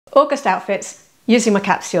August outfits using my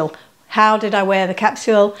capsule. How did I wear the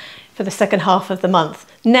capsule for the second half of the month?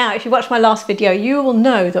 Now, if you watched my last video, you will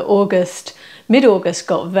know that mid-August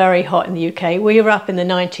got very hot in the UK. We were up in the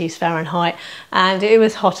 90s Fahrenheit and it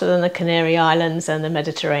was hotter than the Canary Islands and the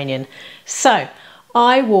Mediterranean. So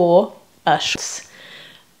I wore shorts.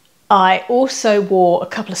 I also wore a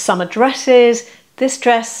couple of summer dresses. This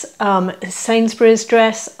dress is Sainsbury's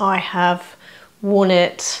dress. I have worn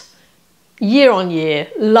it year on year,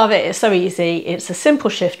 love it. It's so easy. It's a simple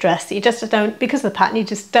shift dress that you just don't, because of the pattern, you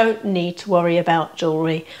just don't need to worry about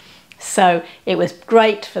jewellery. So it was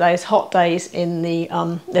great for those hot days in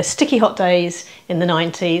the sticky hot days in the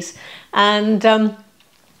 90s, and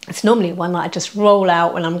it's normally one that I just roll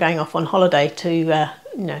out when I'm going off on holiday to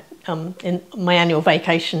in my annual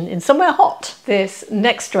vacation in somewhere hot. This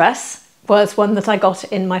next dress was one that I got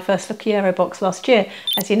in my first Lookiero box last year.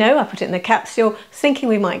 As you know, I put it in the capsule thinking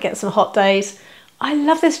we might get some hot days. I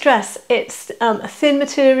love this dress. It's a thin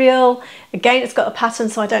material. Again, it's got a pattern,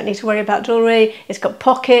 so I don't need to worry about jewellery. It's got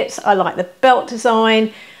pockets. I like the belt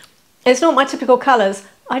design. It's not my typical colours.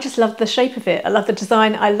 I just love the shape of it. I love the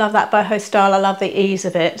design. I love that boho style. I love the ease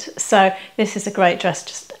of it. So this is a great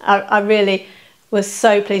dress. I really was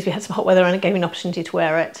so pleased we had some hot weather and it gave me an opportunity to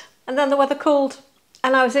wear it. And then the weather cooled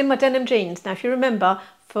and I was in my denim jeans. Now, if you remember,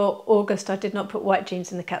 for August, I did not put white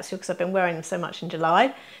jeans in the capsule because I've been wearing them so much in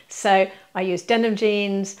July. So I used denim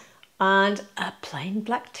jeans and a plain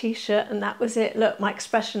black t-shirt, and that was it. Look, my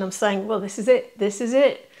expression, I'm saying, well, this is it. This is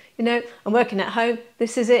it. You know, I'm working at home.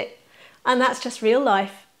 This is it. And that's just real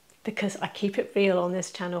life because I keep it real on this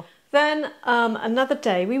channel. Then another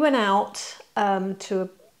day we went out either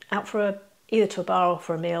to a bar or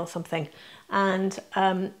for a meal or something, and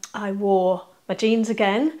I wore my jeans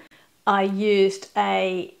again. I used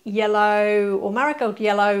a yellow or marigold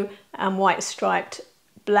yellow and white striped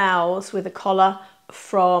blouse with a collar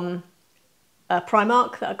from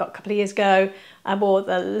Primark that I got a couple of years ago. I wore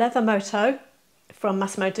the leather moto from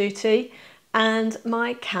Massimo Dutti and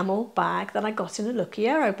my camel bag that I got in a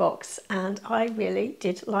Lookiero box, and I really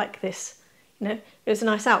did like this. You know, it was a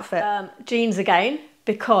nice outfit. Jeans again,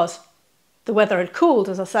 because the weather had cooled,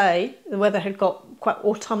 as I say. The weather had got quite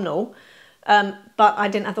autumnal, but I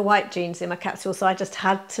didn't have the white jeans in my capsule, so I just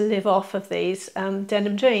had to live off of these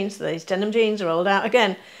denim jeans. So these denim jeans are rolled out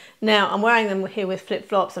again. Now I'm wearing them here with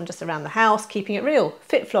flip-flops. I'm just around the house, keeping it real.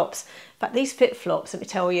 Fitflops. In fact, these Fitflops, let me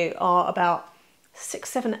tell you, are about 6,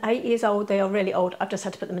 7, 8 years old. They are really old. I've just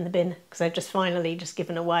had to put them in the bin because they've just finally just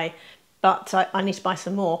given away. But I need to buy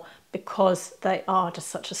some more because they are just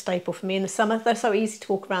such a staple for me in the summer. They're so easy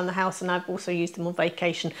to walk around the house, and I've also used them on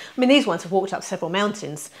vacation. I mean, these ones have walked up several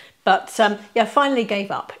mountains, but yeah, finally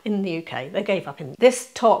gave up in the UK. They gave up. In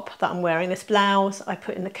this top that I'm wearing, this blouse, I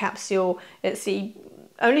put in the capsule. It's the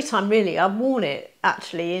only time really I've worn it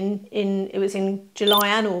actually it was in July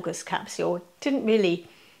and August capsule. It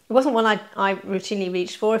wasn't one I routinely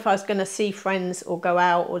reached for. If I was going to see friends or go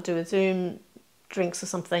out or do a Zoom drinks or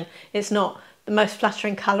something, it's not the most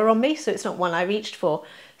flattering colour on me, so it's not one I reached for.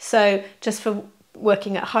 So just for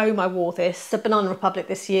working at home, I wore this. The Banana Republic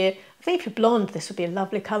this year. I think if you're blonde, this would be a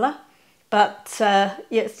lovely colour, but yeah,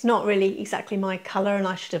 it's not really exactly my colour, and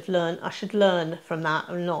I should learn from that.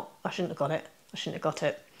 I shouldn't have got it. I shouldn't have got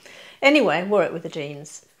it. Anyway, I wore it with the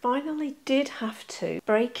jeans. Finally did have to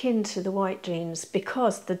break into the white jeans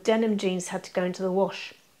because the denim jeans had to go into the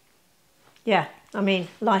wash. Yeah, I mean,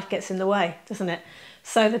 life gets in the way, doesn't it?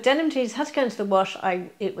 So the denim jeans had to go into the wash.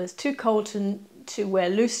 It was too cold to wear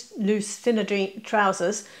loose thinner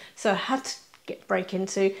trousers, so I had to break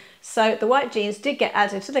into. So the white jeans did get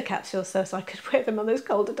added to the capsule so I could wear them on those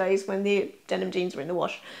colder days when the denim jeans were in the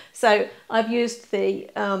wash. So I've used the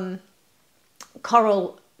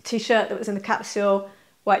coral t-shirt that was in the capsule,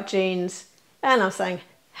 white jeans, and I'm saying,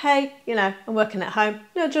 hey, you know, I'm working at home,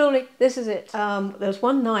 no jewellery, this is it. There was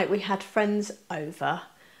one night we had friends over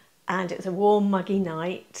and it was a warm, muggy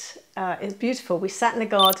night. It was beautiful. We sat in the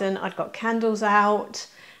garden, I'd got candles out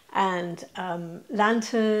and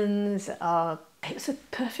lanterns. It was a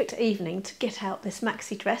perfect evening to get out this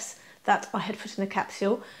maxi dress that I had put in a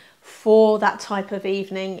capsule for that type of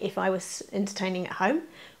evening if I was entertaining at home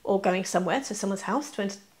or going somewhere to someone's house to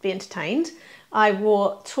be entertained. I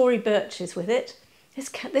wore Tory Burches with it.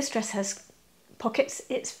 This dress has pockets.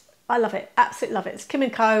 I love it, absolutely love it. It's Kim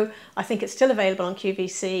Co. I think it's still available on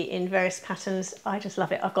QVC in various patterns. I just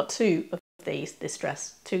love it. I've got two of this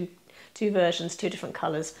dress, two versions, 2 different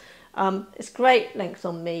colours. It's great length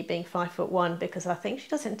on me, being 5'1", because I think she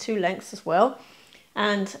does it in 2 lengths as well.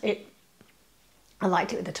 And I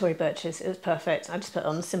liked it with the Tory Burches. It was perfect. I just put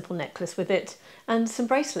on a simple necklace with it and some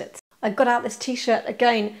bracelets. I got out this t-shirt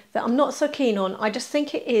again that I'm not so keen on. I just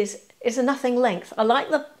think it's a nothing length. I like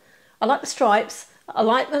the stripes. I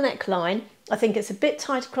like the neckline. I think it's a bit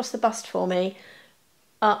tight across the bust for me.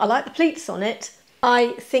 I like the pleats on it.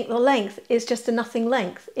 I think the length is just a nothing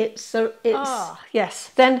length.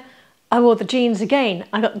 Yes. Then I wore the jeans again.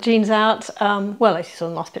 I got the jeans out. Well, as you saw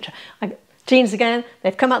in the last picture, jeans again.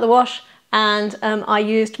 They've come out the wash, and I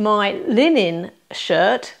used my linen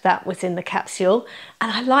shirt that was in the capsule,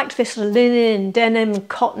 and I liked this linen, denim,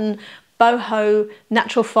 cotton, boho,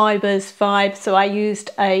 natural fibres vibe. So I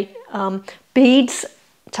used a beads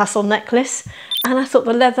tassel necklace, and I thought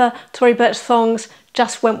the leather Tory Burch thongs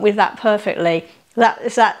just went with that perfectly. That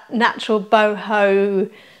is that natural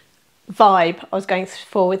boho vibe I was going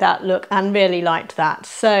for with that look, and really liked that.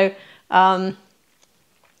 So yeah,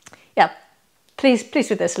 pleased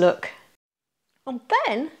with this look. And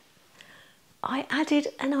then I added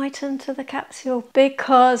an item to the capsule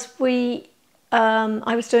because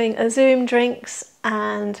I was doing a Zoom drinks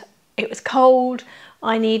and it was cold.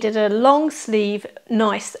 I needed a long sleeve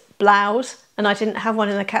nice blouse, and I didn't have one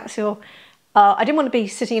in the capsule. I didn't want to be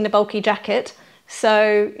sitting in a bulky jacket,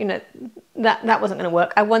 so you know that wasn't going to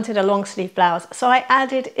work. I wanted a long sleeve blouse, so I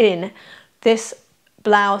added in this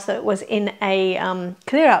blouse that was in a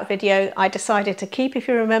clear out video. I decided to keep, if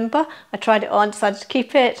you remember. I tried it on, decided to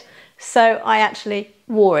keep it, so I actually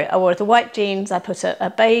wore it. I wore the white jeans. I put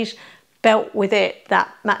a beige belt with it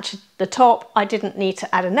that matched the top. I didn't need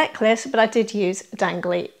to add a necklace, but I did use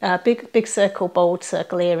dangly big circle, bold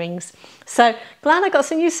circle earrings. So glad I got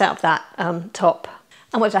some use out of that top.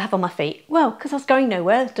 And what did I have on my feet? Well, because I was going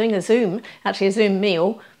nowhere, doing a Zoom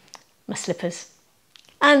meal, my slippers.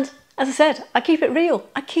 And as I said, I keep it real.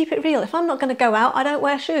 I keep it real. If I'm not going to go out, I don't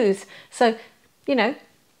wear shoes. So, you know,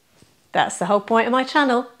 that's the whole point of my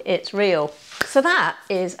channel. It's real. So that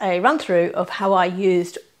is a run through of how I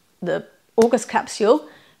used the August capsule,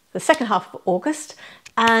 the second half of August,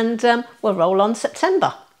 and we'll roll on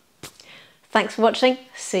September. Thanks for watching.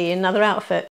 See you in another outfit.